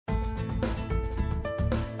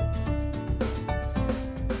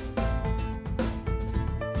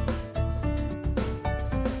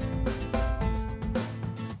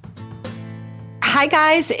Hi,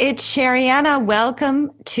 guys. It's Shariana.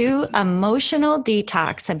 Welcome to Emotional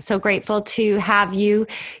Detox. I'm so grateful to have you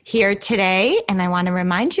here today. And I want to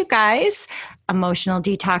remind you guys, Emotional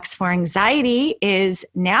Detox for Anxiety is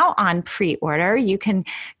now on pre-order. You can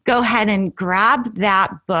go ahead and grab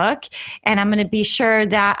that book. And I'm going to be sure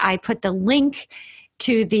that I put the link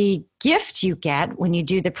to the gift you get when you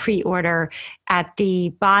do the pre-order at the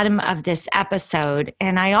bottom of this episode.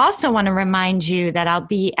 And I also want to remind you that I'll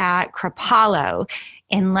be at Crapalo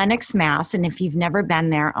in Lenox, Mass. And if you've never been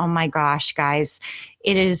there, oh my gosh, guys,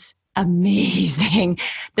 it is amazing.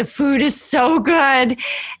 The food is so good.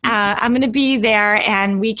 I'm going to be there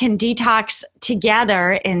and we can detox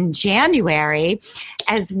together in January,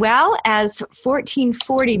 as well as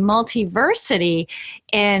 1440 Multiversity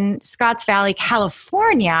in Scotts Valley,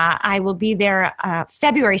 California. I will be there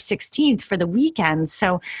February 16th for the weekend.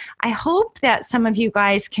 So I hope that some of you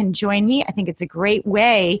guys can join me. I think it's a great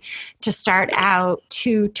way to start out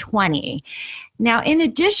 220. Now, in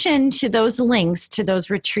addition to those links to those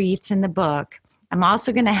retreats in the book, I'm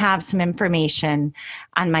also going to have some information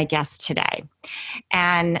on my guest today.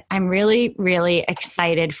 And I'm really, really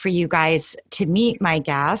excited for you guys to meet my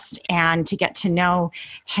guest and to get to know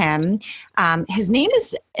him. His name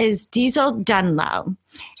is Diesel Donlow,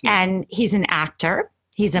 and he's an actor.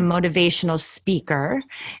 He's a motivational speaker,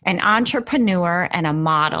 an entrepreneur, and a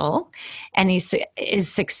model. And he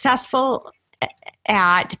is successful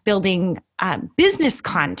at building business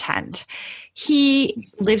content. He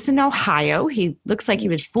lives in Ohio. He looks like he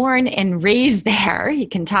was born and raised there. He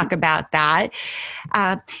can talk about that.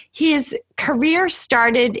 His career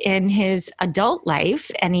started in his adult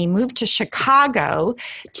life, and he moved to Chicago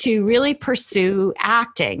to really pursue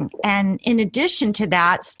acting. And in addition to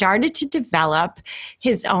that, started to develop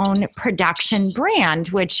his own production brand,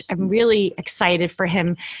 which I'm really excited for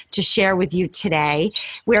him to share with you today,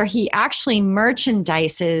 where he actually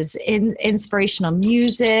merchandises in inspirational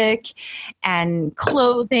music and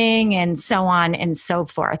clothing and so on and so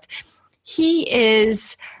forth. He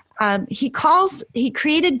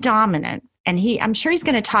created Dominant, and I'm sure he's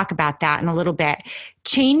going to talk about that in a little bit,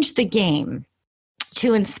 change the game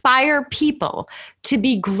to inspire people to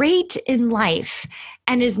be great in life.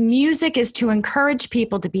 And his music is to encourage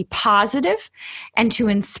people to be positive and to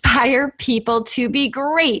inspire people to be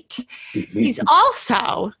great. He's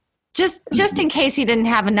also, just in case he didn't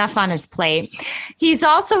have enough on his plate, he's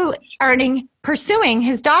also pursuing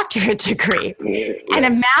his doctorate degree and a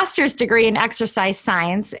master's degree in exercise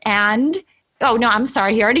science and he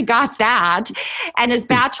already got that, and his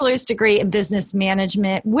bachelor's degree in business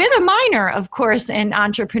management with a minor, of course, in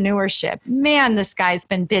entrepreneurship. Man, this guy's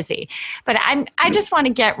been busy. But I just want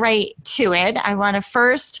to get right to it. I want to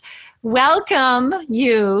first welcome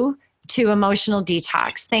you to Emotional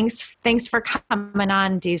Detox. Thanks for coming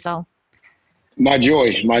on, Diesel. My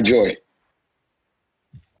joy.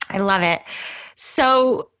 I love it.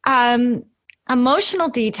 So,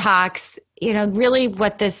 Emotional Detox, really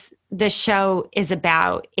what this show is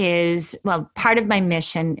about is, part of my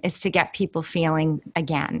mission is to get people feeling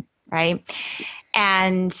again, right?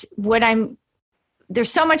 And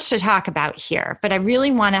there's so much to talk about here, but I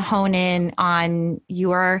really want to hone in on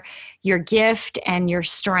your gift and your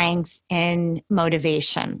strength in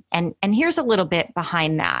motivation. And here's a little bit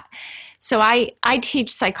behind that. So I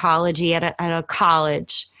teach psychology at a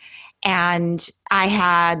college, and I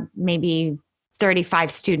had maybe 35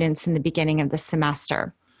 students in the beginning of the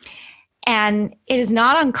semester. And it is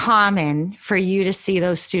not uncommon for you to see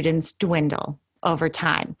those students dwindle over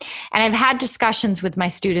time. And I've had discussions with my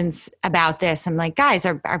students about this. I'm like, guys,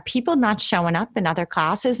 are people not showing up in other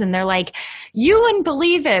classes? And they're like, you wouldn't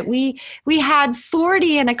believe it. We had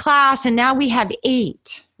 40 in a class and now we have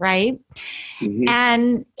 8, right? Mm-hmm.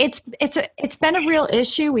 And it's been a real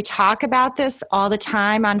issue. We talk about this all the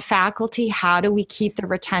time on faculty. How do we keep the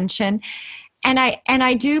retention? And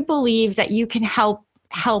I do believe that you can help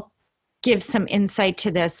give some insight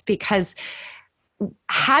to this, because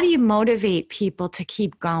how do you motivate people to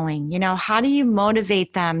keep going? How do you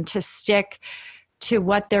motivate them to stick to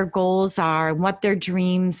what their goals are, what their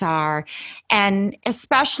dreams are? And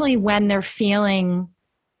especially when they're feeling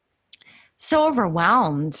so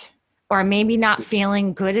overwhelmed, or maybe not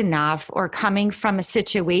feeling good enough, or coming from a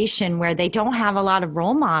situation where they don't have a lot of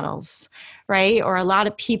role models, right? Or a lot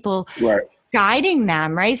of people guiding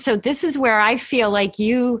them, right? So this is where I feel like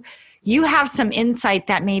you have some insight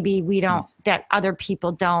that maybe that other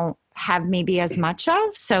people don't have maybe as much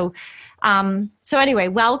of. So anyway,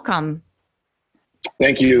 welcome.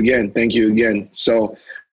 Thank you again. So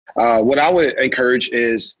what I would encourage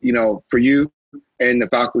is, for you and the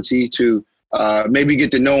faculty to maybe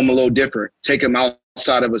get to know them a little different, take them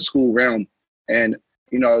outside of a school realm and,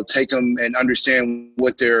 you know, take them and understand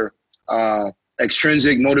what their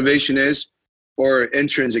extrinsic motivation is or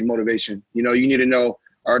intrinsic motivation. You know, you need to know,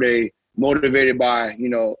 are they motivated by, you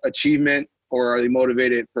know, achievement, or are they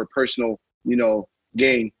motivated for personal, you know,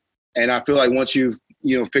 gain? And I feel like once you've,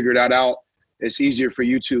 you know, figured that out, it's easier for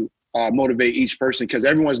you to motivate each person, because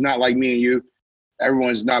everyone's not like me and you.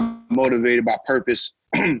 Everyone's not motivated by purpose.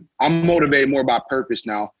 I'm motivated more by purpose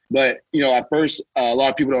now. But, you know, at first, a lot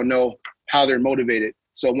of people don't know how they're motivated.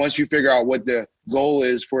 So once you figure out what the goal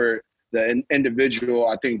is for the individual,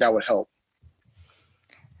 I think that would help.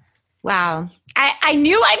 Wow. I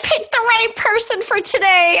knew I picked the right person for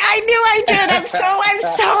today. I knew I did. I'm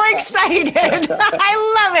so excited.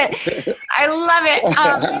 I love it.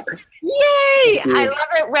 Yay. I love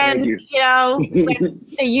it when, you know, when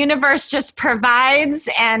the universe just provides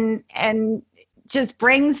and just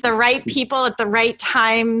brings the right people at the right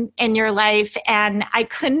time in your life. And I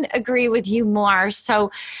couldn't agree with you more. So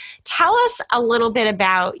tell us a little bit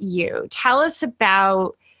about you. Tell us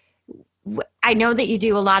about, I know that you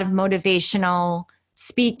do a lot of motivational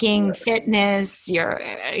speaking, fitness, you're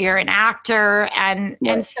an actor. And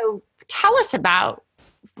so tell us about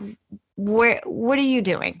what are you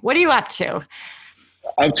doing? What are you up to?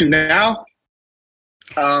 Up to now?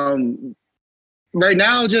 Right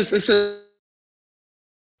now, just it's a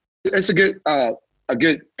good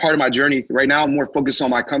part of my journey. Right now, I'm more focused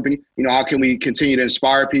on my company. You know, how can we continue to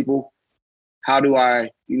inspire people? How do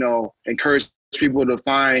I, you know, encourage people to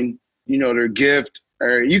find, you know, their gift?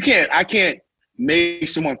 Or I can't make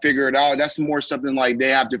someone figure it out. That's more something like they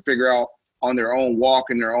have to figure out on their own walk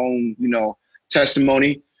and their own, you know,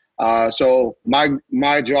 testimony. So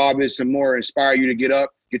my job is to more inspire you to get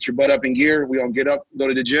up, get your butt up in gear. We're going to get up, go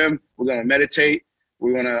to the gym. We're going to meditate.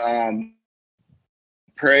 We're going to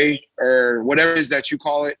pray, or whatever it is that you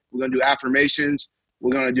call it. We're going to do affirmations.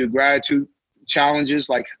 We're going to do gratitude challenges,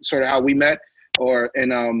 like sort of how we met,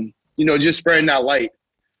 and you know, just spreading that light.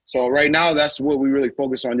 So right now, that's what we really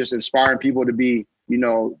focus on, just inspiring people to be, you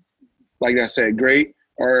know, like I said, great,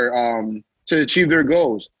 or to achieve their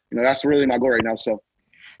goals. You know, that's really my goal right now. So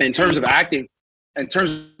in terms of acting,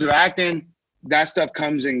 that stuff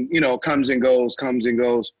comes and goes.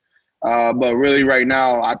 But really right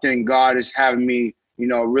now, I think God is having me, you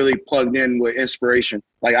know, really plugged in with inspiration.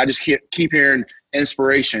 Like I just keep hearing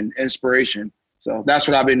inspiration. So that's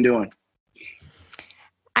what I've been doing.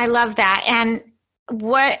 I love that. And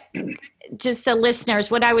just the listeners,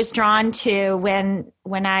 what I was drawn to when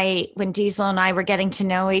Diesel and I were getting to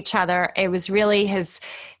know each other, it was really his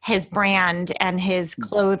brand and his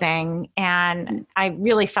clothing. And I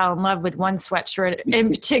really fell in love with one sweatshirt in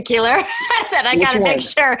particular that I got to make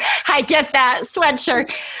sure I get that sweatshirt.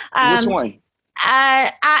 Which one?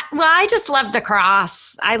 I just love the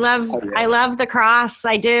cross. I love the cross.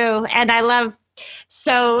 I do. And I love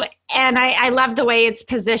the way it's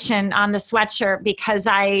positioned on the sweatshirt, because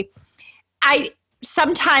I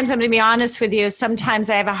sometimes, I'm going to be honest with you, sometimes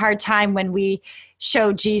I have a hard time when we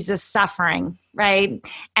show Jesus suffering, right?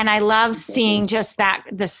 And I love seeing just that,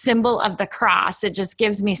 the symbol of the cross. It just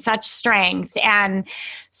gives me such strength. And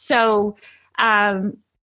so anyway,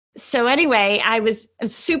 I was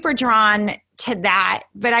super drawn to that,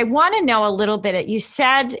 but I want to know a little bit. You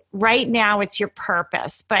said right now it's your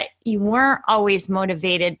purpose, but you weren't always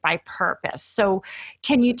motivated by purpose. So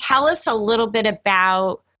can you tell us a little bit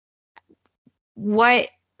about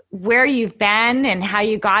where you've been and how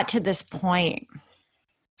you got to this point?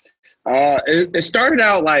 It started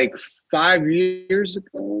out like 5 years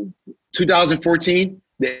ago, 2014,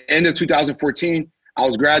 the end of 2014. I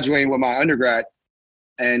was graduating with my undergrad,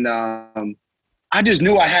 and I just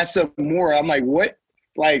knew I had something more. I'm like, what?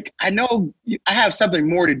 Like, I know I have something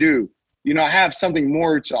more to do. You know, I have something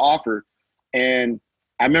more to offer. And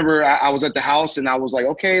I remember I was at the house and I was like,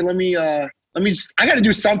 okay, I got to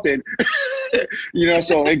do something, you know?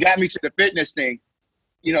 So it got me to the fitness thing,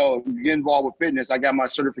 you know, get involved with fitness. I got my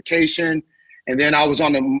certification, and then I was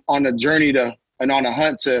on the journey on a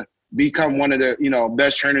hunt to become one of the, you know,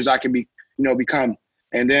 best trainers I could become.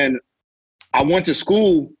 And then I went to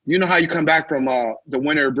school. You know how you come back from the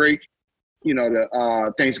winter break, you know, the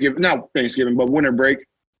winter break.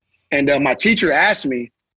 And my teacher asked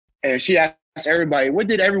me, and she asked everybody, what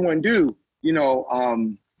did everyone do, you know,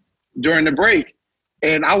 during the break?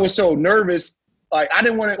 And I was so nervous. Like, I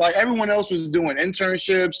didn't want to, like, everyone else was doing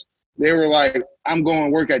internships. They were like, I'm going to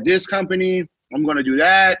work at this company. I'm going to do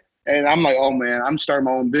that. And I'm like, oh man, I'm starting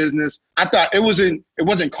my own business. I thought it wasn't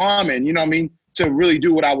common, you know what I mean, to really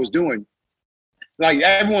do what I was doing. Like,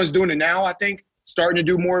 everyone's doing it now, I think, starting to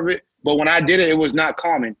do more of it. But when I did it, it was not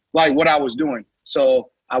common, like what I was doing.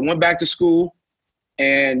 So I went back to school,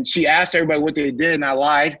 And she asked everybody what they did, and I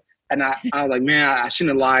lied. And I was like, man, I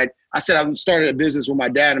shouldn't have lied. I said I started a business with my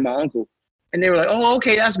dad and my uncle. And they were like, oh,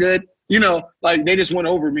 okay, that's good. Like they just went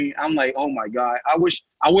over me. I'm like, oh my God, I wish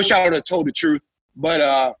I would have told the truth.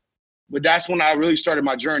 But that's when I really started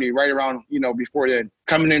my journey, right around, before then,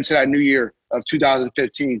 coming into that new year of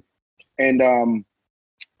 2015. And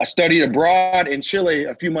I studied abroad in Chile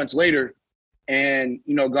a few months later. And,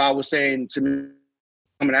 God was saying to me,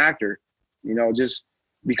 I'm an actor, just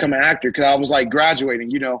become an actor. Cause I was like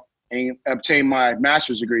graduating, and obtain my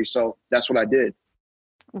master's degree. So that's what I did.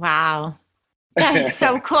 Wow. That's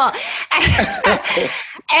so cool.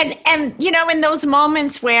 and in those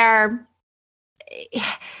moments where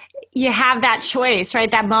you have that choice, right?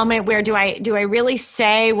 That moment where do I really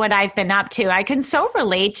say what I've been up to? I can so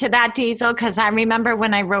relate to that, Diesel, because I remember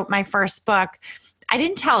when I wrote my first book, I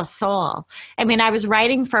didn't tell a soul. I mean, I was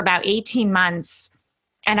writing for about 18 months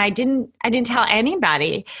and I didn't tell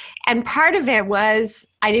anybody. And part of it was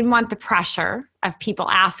I didn't want the pressure of people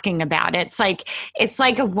asking about it. It's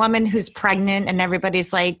like a woman who's pregnant and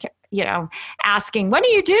everybody's like, asking, what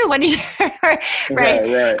do you do? What do you do?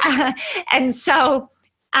 Right. And so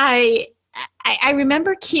I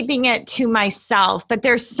remember keeping it to myself, but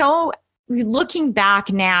looking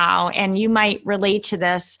back now, and you might relate to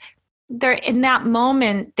this, there in that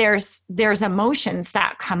moment, there's emotions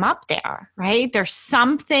that come up there, right? There's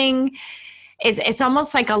something, it's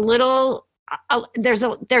almost like a little, there's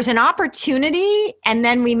an opportunity, and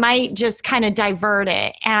then we might just kind of divert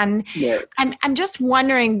it. And I'm just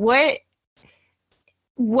wondering what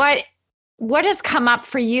has come up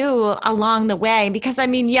for you along the way? Because I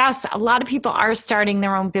mean, yes, a lot of people are starting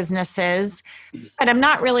their own businesses, but I'm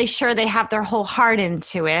not really sure they have their whole heart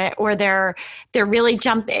into it, or they're really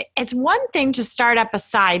jumping. It's one thing to start up a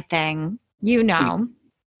side thing,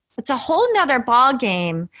 it's a whole nother ball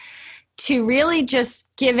game to really just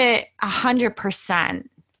give it 100%,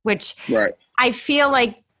 which I feel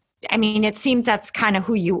like, I mean, it seems that's kind of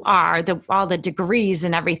who you are, all the degrees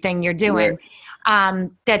and everything you're doing,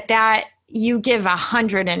 that you give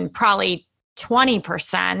 100 and probably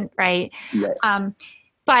 20%, right?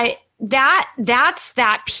 But that's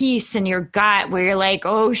that piece in your gut where you're like,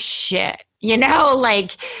 oh shit,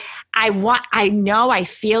 like I know, I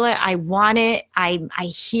feel it, I want it, I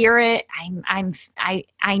hear it,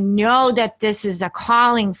 I know that this is a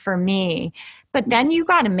calling for me, but then you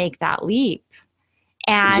got to make that leap.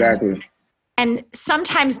 And and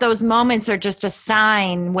sometimes those moments are just a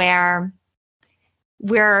sign where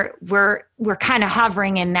we're kind of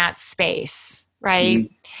hovering in that space, right?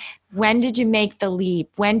 Mm-hmm. When did you make the leap?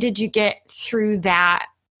 When did you get through that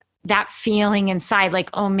feeling inside? Like,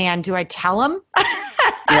 oh man, do I tell him?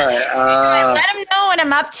 I let him know what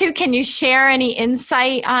I'm up to. Can you share any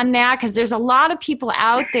insight on that? Because there's a lot of people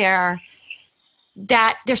out there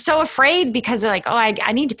that they're so afraid because they're like, oh,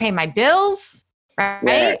 I need to pay my bills,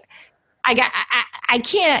 right? I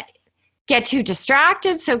can't get too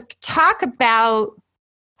distracted. So talk about,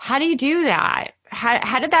 how do you do that?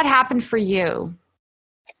 How did that happen for you?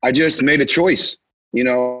 I just made a choice,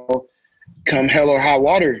 come hell or high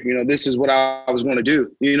water, this is what I was going to do.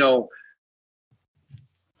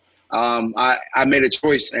 I made a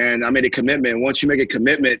choice and I made a commitment. Once you make a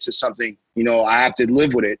commitment to something, I have to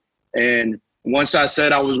live with it. And once I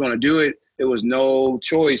said I was going to do it, it was no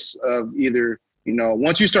choice of either,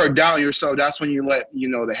 once you start doubting yourself, that's when you let,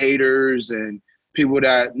 the haters and people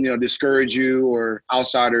that, discourage you or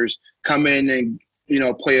outsiders come in and,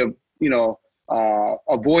 play a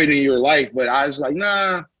void in your life. But I was like,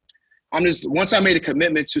 nah, once I made a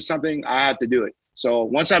commitment to something, I have to do it. So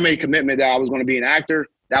once I made a commitment that I was going to be an actor,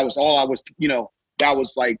 that was all I was, that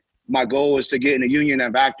was like my goal was to get in a union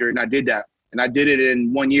of actor. And I did that. And I did it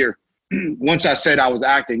in 1 year. Once I said I was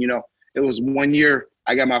acting, it was 1 year.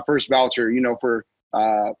 I got my first voucher, for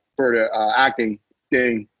the acting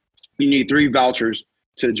thing. You need 3 vouchers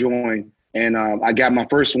to join. And I got my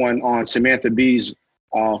first one on Samantha Bee's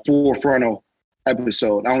Full Frontal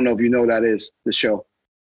episode. I don't know if you know that is the show.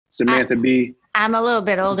 Samantha Bee. I'm a little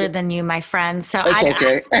bit older than you, my friend. So it's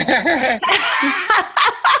okay.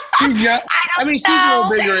 She's young. She's a little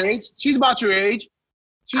bit your age. She's about your age.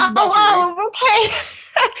 Okay.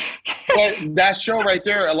 But that show right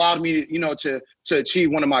there allowed me, to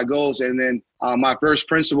achieve one of my goals. And then my first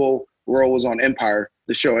principal role was on Empire,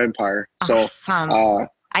 the show Empire. So awesome.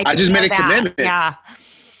 I just made a commitment. Yeah.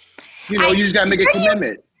 You just got to make a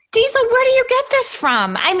commitment. Diesel, where do you get this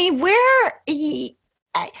from? I mean, where do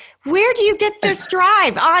you get this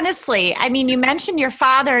drive? Honestly, I mean, you mentioned your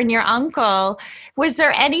father and your uncle. Was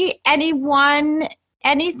there anyone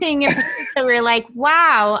anything in particular, like,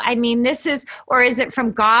 wow, I mean, this is, or is it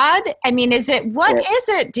from God? I mean, what is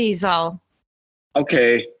it, Diesel?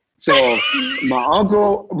 Okay. So my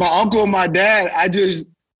uncle, and my dad,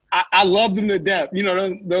 I loved them to death. You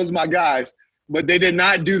know, those are my guys, but they did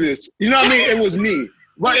not do this. You know what I mean? It was me,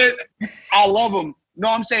 but I love them. No,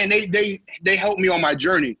 I'm saying they helped me on my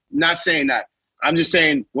journey. Not saying that. I'm just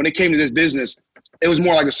saying when it came to this business, it was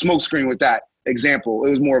more like a smokescreen with that example.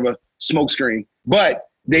 It was more of a smokescreen, but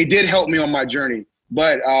they did help me on my journey.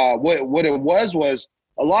 But what it was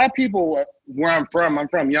a lot of people where I'm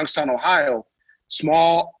from Youngstown, Ohio,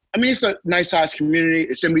 small. I mean, it's a nice sized community.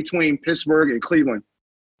 It's in between Pittsburgh and Cleveland,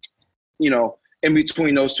 you know, in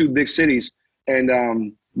between those two big cities.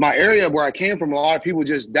 And my area where I came from, a lot of people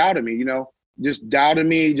just doubted me,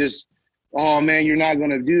 oh man, you're not going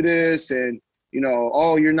to do this. And,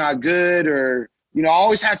 oh, you're not good. Or, I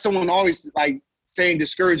always had someone always like saying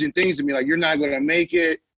discouraging things to me, like, you're not going to make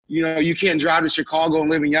it. You can't drive to Chicago and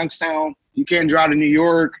live in Youngstown. You can't drive to New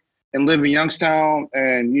York and live in Youngstown.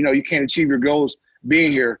 And, you can't achieve your goals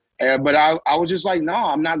being here. But I was just like, no,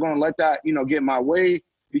 I'm not going to let that, get in my way,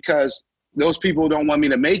 because those people don't want me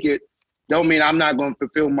to make it. Don't mean I'm not going to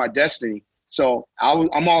fulfill my destiny. So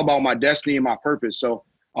I'm all about my destiny and my purpose. So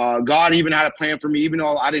God even had a plan for me, even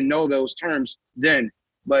though I didn't know those terms then.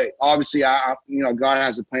 But obviously, God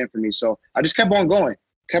has a plan for me. So I just kept on going,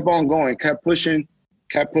 kept pushing.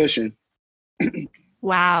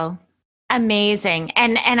 Wow. Amazing.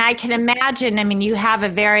 And I can imagine, I mean, you have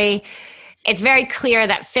it's very clear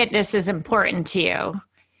that fitness is important to you.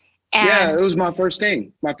 And it was my first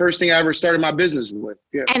thing I ever started my business with.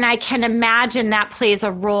 Yeah. And I can imagine that plays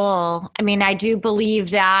a role. I mean, I do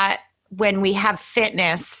believe that when we have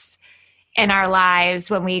fitness in our lives,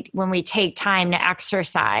 when we take time to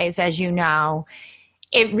exercise, as you know,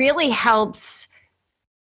 it really helps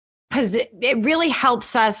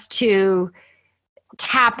us to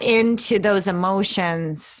tap into those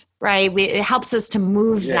emotions, right? It helps us to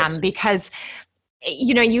move them, because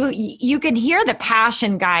you can hear the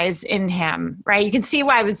passion, guys, in him, right? You can see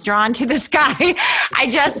why I was drawn to this guy.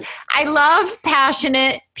 I love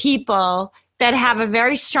passionate people that have a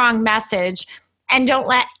very strong message and don't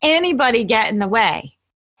let anybody get in the way.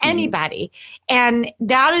 Anybody. And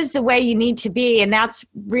that is the way you need to be. And that's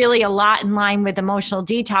really a lot in line with emotional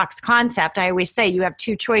detox concept. I always say you have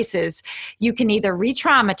two choices. You can either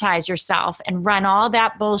re-traumatize yourself and run all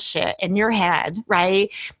that bullshit in your head, right?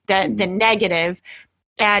 The negative,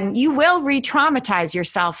 and you will re-traumatize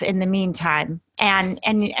yourself in the meantime and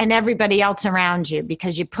everybody else around you,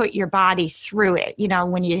 because you put your body through it,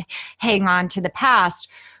 when you hang on to the past.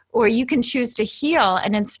 Or you can choose to heal,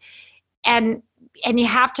 and you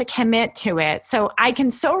have to commit to it. So I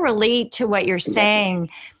can so relate to what you're saying,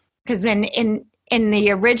 because when in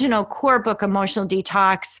the original core book, Emotional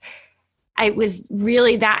Detox, it was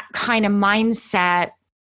really that kind of mindset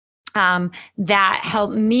that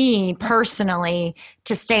helped me personally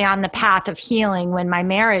to stay on the path of healing when my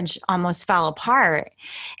marriage almost fell apart.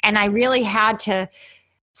 And I really had to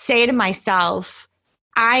say to myself,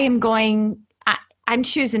 I'm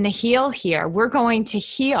choosing to heal here. We're going to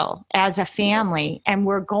heal as a family, and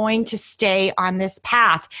we're going to stay on this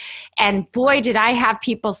path. And boy, did I have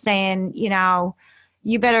people saying,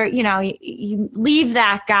 you better, you leave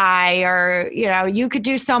that guy, or, you could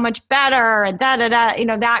do so much better, and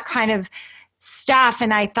that kind of stuff.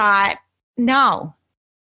 And I thought, no,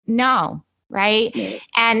 right? Yeah.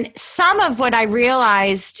 And some of what I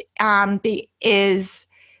realized is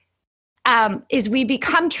we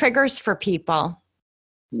become triggers for people.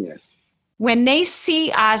 Yes. When they see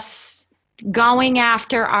us going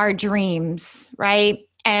after our dreams, right?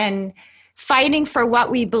 And fighting for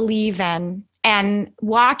what we believe in and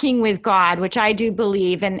walking with God, which I do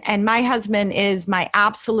believe. And my husband is my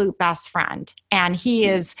absolute best friend. And he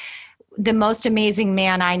is the most amazing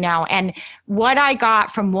man I know. And what I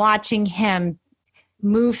got from watching him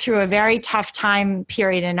move through a very tough time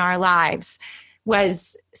period in our lives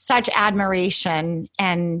was such admiration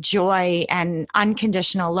and joy and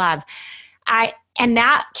unconditional love. And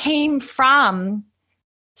that came from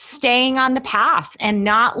staying on the path and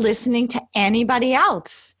not listening to anybody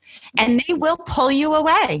else. And they will pull you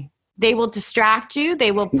away. They will distract you.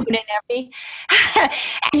 They will put in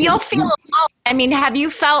and you'll feel alone. I mean, have you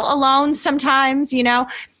felt alone sometimes,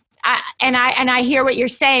 I hear what you're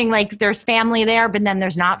saying, like there's family there, but then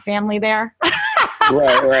there's not family there.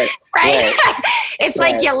 Right. It's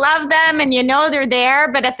like you love them and they're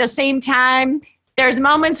there, but at the same time, there's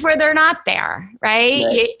moments where they're not there,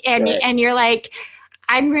 right? And you're like,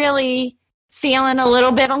 I'm really feeling a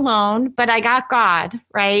little bit alone, but I got God,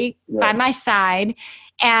 right, by my side.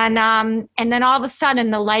 And then all of a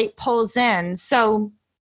sudden the light pulls in. So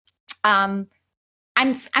I'm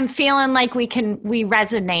feeling like we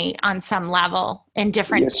resonate on some level in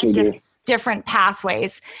different different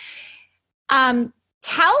pathways.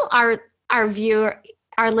 Tell our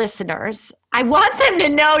listeners, I want them to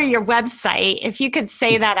know your website, if you could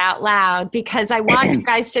say that out loud, because I want you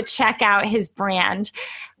guys to check out his brand.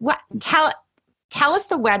 Tell us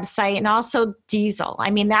the website, and also Diesel.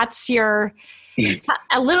 I mean, that's a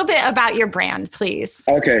little bit about your brand, please.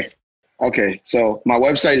 Okay. So my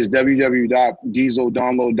website is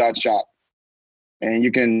www.dieseldonlow.shop. And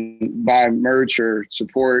you can buy merch or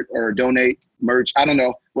support or donate merch. I don't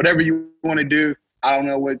know, whatever you want to do. I don't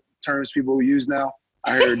know what terms people use now.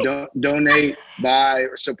 I heard donate, buy,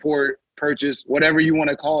 or support, purchase, whatever you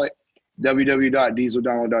want to call it.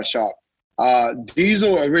 www.dieseldonlow.shop.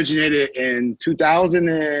 Diesel originated in 2000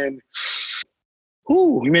 and,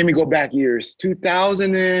 you made me go back years.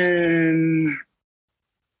 2000 and,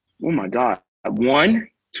 oh my God,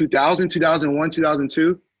 2001,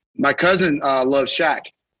 2002. My cousin loved Shaq,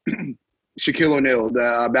 Shaquille O'Neal,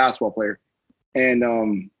 the basketball player,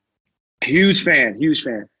 and huge fan.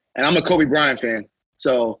 And I'm a Kobe Bryant fan.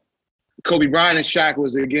 So Kobe Bryant and Shaq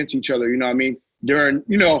was against each other, you know what I mean? During,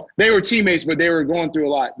 they were teammates, but they were going through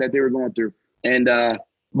a lot that they were going through. And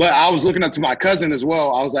but I was looking up to my cousin as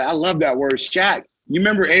well. I was like, I love that word, Shaq. You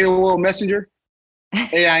remember AOL Messenger?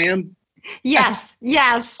 AIM? Yes.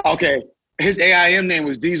 Okay. His AIM name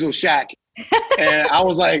was Diesel Shaq. And I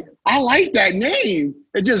was like, I like that name.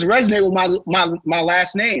 It just resonated with my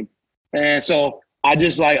last name. And so I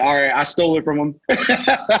just all right, I stole it from him.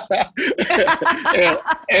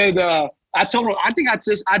 and I told him,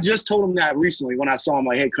 I just told him that recently when I saw him,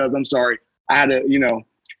 like, hey, cuz, I'm sorry. I had to,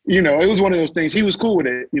 it was one of those things. He was cool with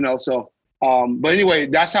it, so, but anyway,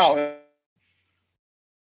 that's how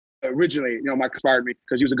originally, Mike inspired me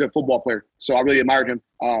because he was a good football player. So I really admired him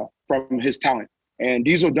from his talent. And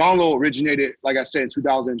Diesel Donlow originated, like I said, in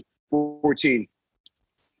 2014.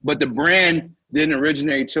 But the brand didn't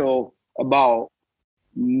originate till about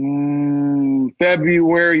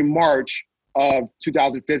February, March of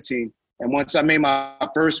 2015. And once I made my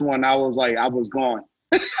first one, I was gone.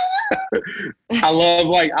 I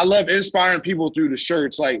love inspiring people through the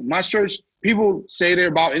shirts. Like my shirts, people say they're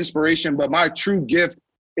about inspiration, but my true gift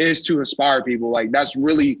is to inspire people. Like that's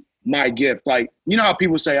really my gift. Like, how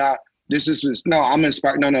people say, I'm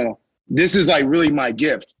inspired. No. This is like really my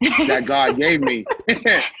gift that God gave me. You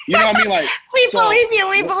know what I mean? Like we believe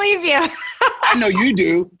you. I know you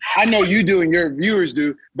do, and your viewers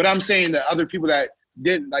do. But I'm saying that other people that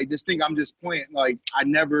didn't just think I'm just playing. Like I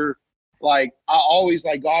never, I always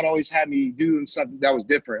God always had me doing something that was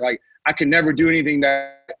different. Like I could never do anything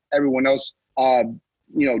that everyone else,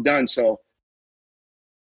 done. So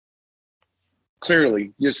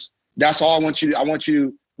clearly, just that's all I want you. I want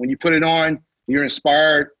you when you put it on, you're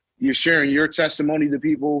inspired. You're sharing your testimony to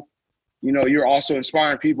people. You're also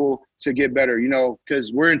inspiring people to get better,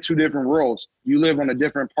 because we're in two different worlds. You live on a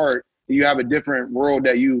different part. You have a different world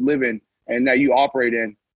that you live in and that you operate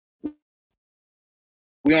in.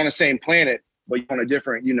 We're on the same planet, but you're on a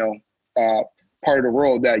different, part of the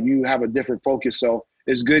world that you have a different focus. So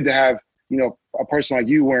it's good to have, a person like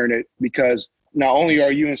you wearing it, because not only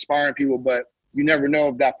are you inspiring people, but you never know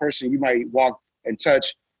if that person you might walk and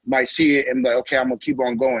touch might see it and be like, okay, I'm going to keep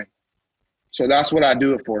on going. So that's what I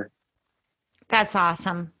do it for. That's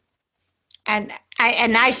awesome. And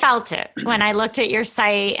I felt it when I looked at your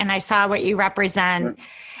site and I saw what you represent.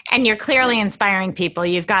 And you're clearly inspiring people.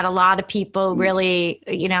 You've got a lot of people really,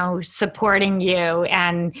 supporting you.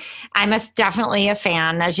 And I'm definitely a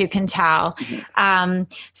fan, as you can tell.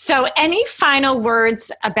 So any final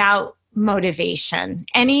words about motivation?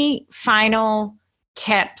 Any final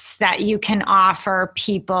tips that you can offer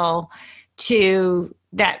people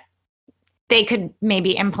that they could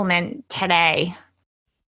maybe implement today?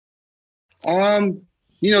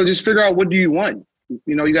 Just figure out, what do you want?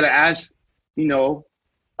 You got to ask,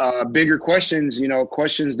 bigger questions,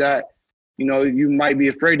 questions that, you might be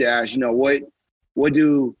afraid to ask, what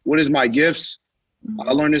is my gifts?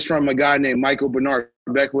 I learned this from a guy named Michael Bernard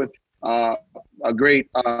Beckwith, a great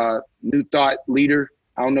New Thought leader.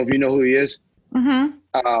 I don't know if you know who he is,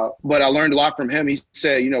 but I learned a lot from him. He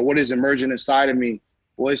said, what is emerging inside of me?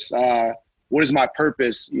 What is my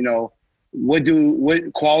purpose?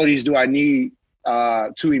 What qualities do I need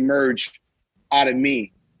to emerge out of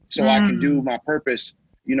me so I can do my purpose?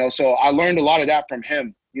 So I learned a lot of that from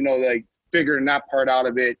him, figuring that part out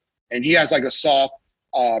of it. And he has a soft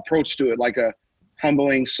approach to it, like a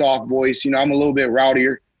humbling, soft voice. I'm a little bit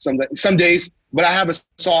rowdier. some days, but I have a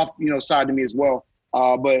soft, side to me as well.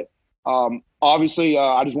 But obviously,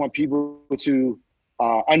 I just want people to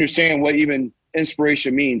understand what even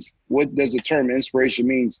inspiration means. What does the term inspiration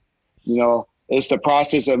means? It's the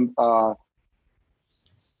process of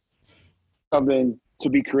something to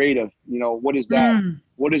be creative. What is that?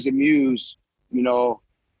 What is a muse?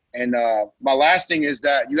 And my last thing is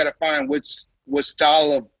that you got to find what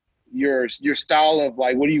style of your style of,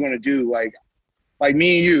 like, what are you going to do? Like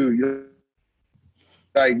me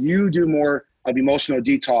and you do more of emotional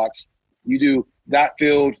detox. You do that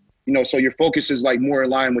field, so your focus is like more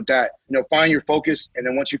aligned with that. Find your focus, and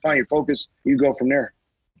then once you find your focus, you go from there.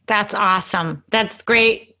 That's awesome. That's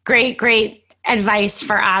great advice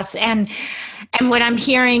for us. And what I'm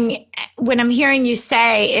hearing you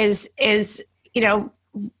say is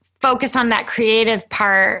focus on that creative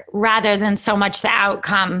part rather than so much the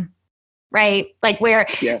outcome, right? Like where,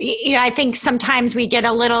 yes. I think sometimes we get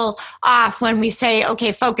a little off when we say,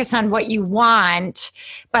 okay, focus on what you want.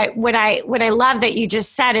 But what I love that you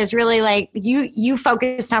just said is really like you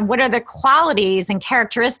focused on what are the qualities and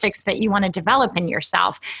characteristics that you want to develop in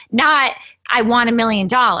yourself, not I want $1 million,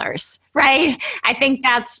 right? I think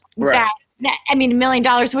that's right. that. I mean, $1 million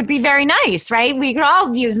would be very nice, right? We could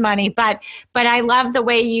all use money, but I love the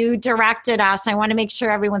way you directed us. I want to make sure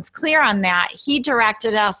everyone's clear on that. He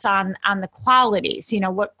directed us on the qualities.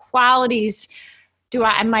 What qualities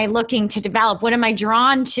am I looking to develop? What am I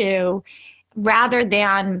drawn to, rather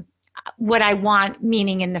than what I want,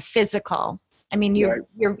 meaning in the physical. I mean, you're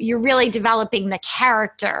really developing the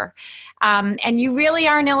character, and you really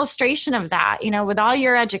are an illustration of that. With all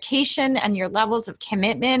your education and your levels of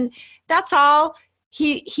commitment. That's all.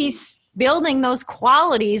 He's building those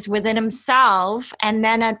qualities within himself, and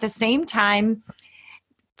then at the same time,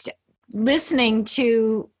 listening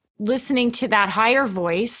to that higher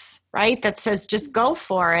voice, right? That says, just go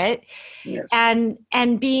for it. Yes. And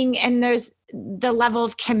there's the level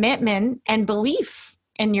of commitment and belief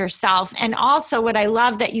in yourself. And also what I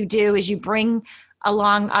love that you do is you bring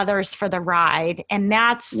along others for the ride. And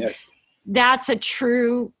that's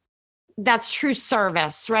true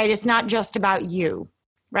service, right? It's not just about you,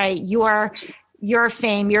 right? Your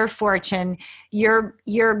fame, your fortune, you're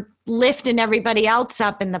lifting everybody else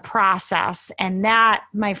up in the process. And that,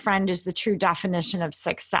 my friend, is the true definition of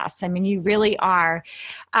success. I mean, you really are.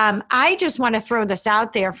 I just want to throw this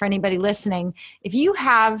out there for anybody listening. If you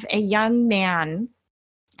have a young man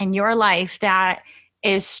in your life that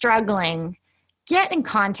is struggling, get in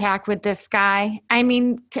contact with this guy. I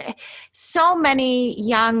mean, so many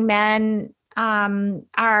young men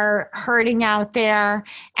are hurting out there,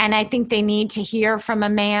 and I think they need to hear from a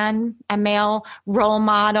male role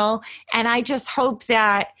model. And I just hope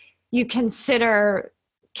that you consider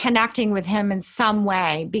connecting with him in some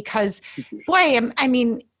way, because boy, I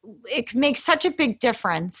mean, it makes such a big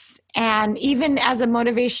difference. And even as a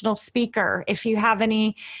motivational speaker, if you have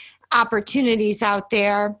any opportunities out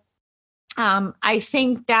there, I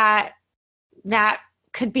think that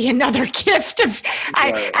could be another gift of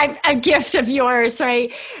a gift of yours,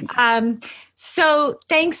 right? So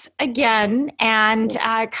thanks again, and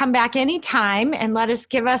come back anytime and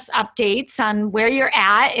give us updates on where you're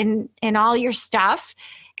at in all your stuff.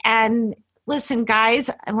 And listen, guys,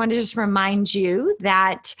 I want to just remind you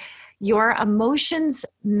that your emotions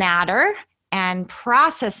matter, and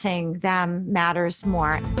processing them matters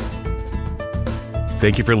more.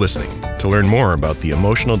 Thank you for listening. To learn more about the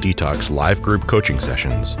Emotional Detox live group coaching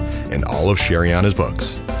sessions and all of Sherianna's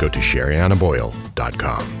books, go to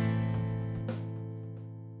sheriannaboyle.com.